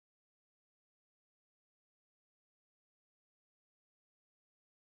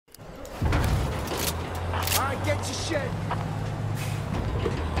to shed.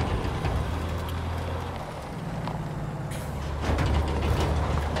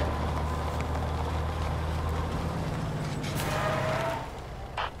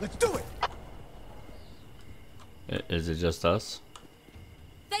 Let's do it. Is it just us?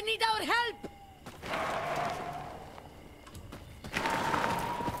 They need our help.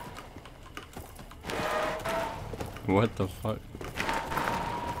 What the fuck?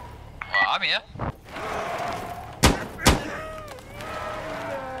 Well, I'm here.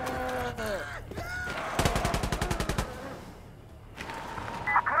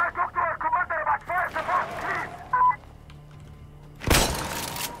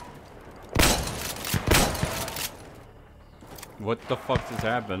 What the fuck just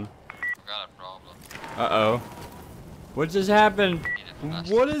happened? Got a problem. Uh-oh. What just happened?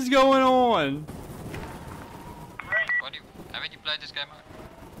 What is going on? What do you, haven't you played this game out?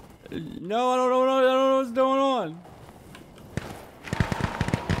 No, I don't know what's going on.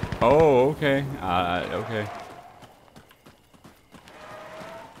 Oh, okay. Okay.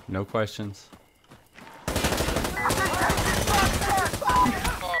 No questions.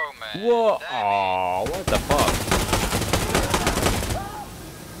 Oh man. Whoa! Aw, what the fuck?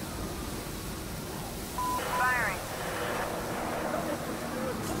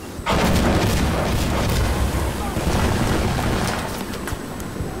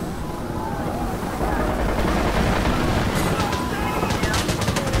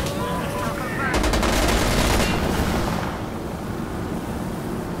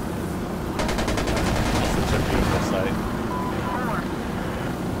 Such a beautiful sight.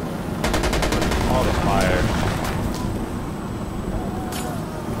 All the fire.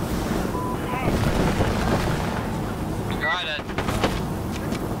 The guy that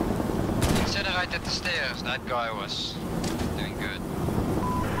incinerated the stairs, that guy was doing good.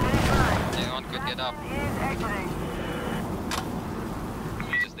 Anyone could get up.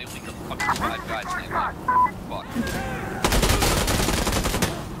 Jesus, they only killed fucking 5 guys and they were like, fuck.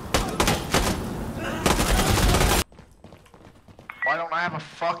 Why don't I have a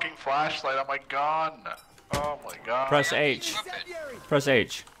fucking flashlight on my gun? Oh my god. Press H. Press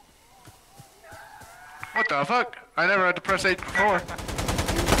H. What the fuck? I never had to press H before.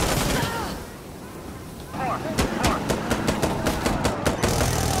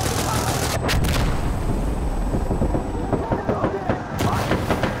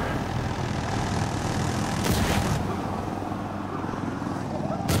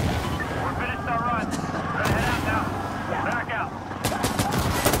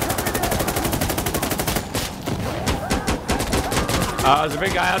 There's a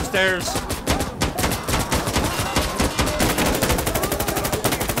big guy upstairs.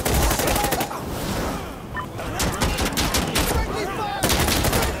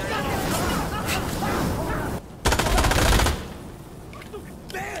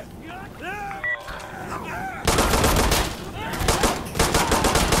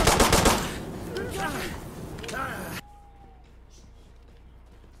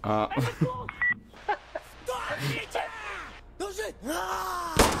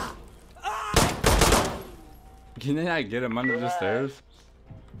 Can they not get him under the stairs?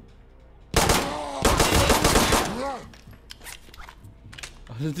 Oh,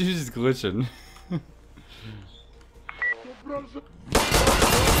 this dude's just glitching.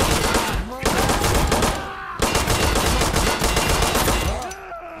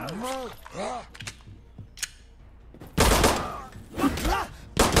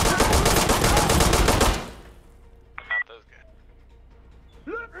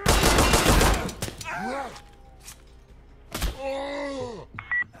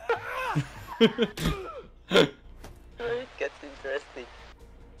 It gets interesting.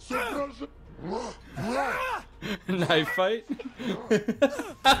 Knife fight?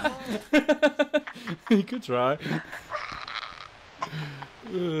 You could try.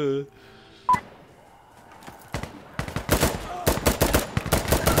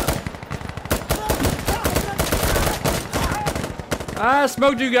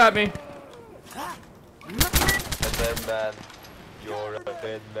 Smoke dude got me. A dead man. You're a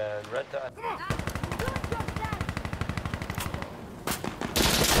dead man. Red dot.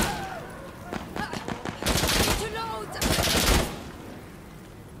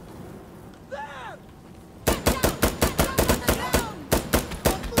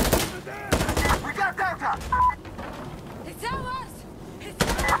 We got data! It's ours! It's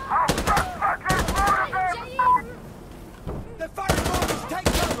The fire forces take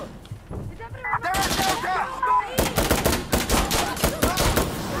cover! There is data!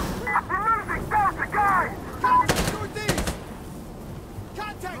 We're losing data!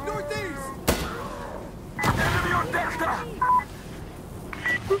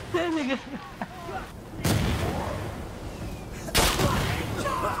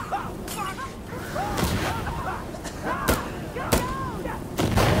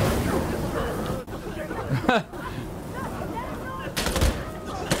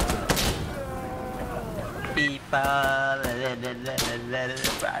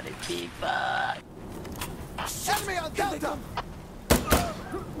 Party people. Enemy on Delta!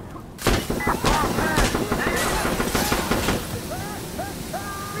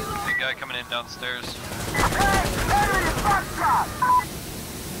 Big guy coming in downstairs. Enemy Foxtrot!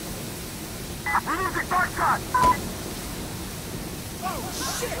 We need the Foxtrot! Oh,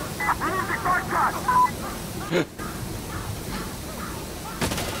 shit! We need the Foxtrot!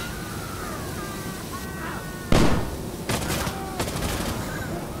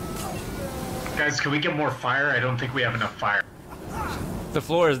 Guys, can we get more fire? I don't think we have enough fire. The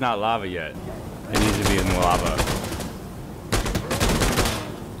floor is not lava yet. It needs to be in the lava.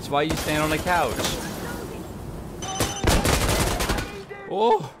 That's why you stand on the couch.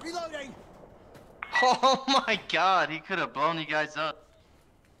 Oh! Reloading! Oh my god, he could have blown you guys up.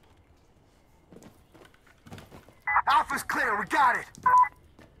 Alpha's clear, we got it!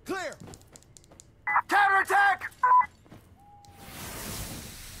 Clear! Counterattack!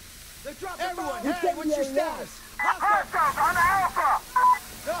 They're dropping everyone, hey, what's your status? Hostiles on the Alpha!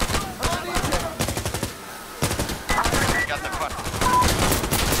 Got the fuck.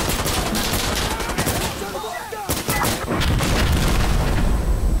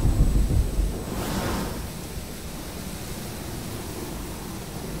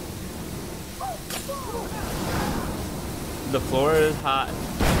 The floor is hot.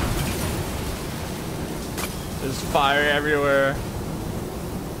 There's fire everywhere.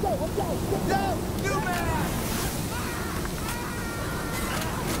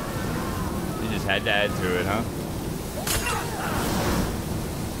 You just had to add to it, huh?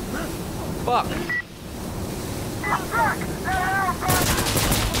 Fuck.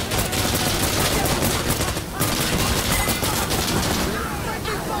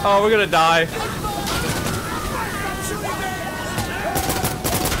 Oh, we're gonna die.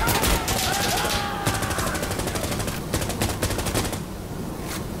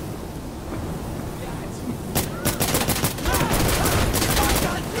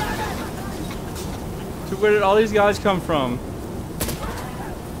 Where did all these guys come from?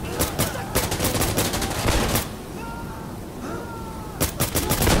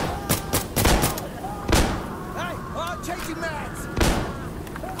 Hey, changing mags!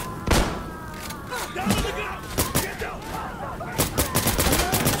 Down on the ground! Get down!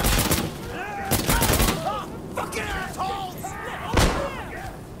 Fucking assholes!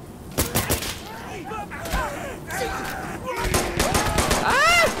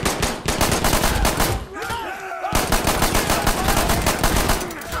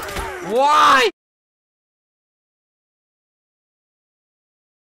 Why?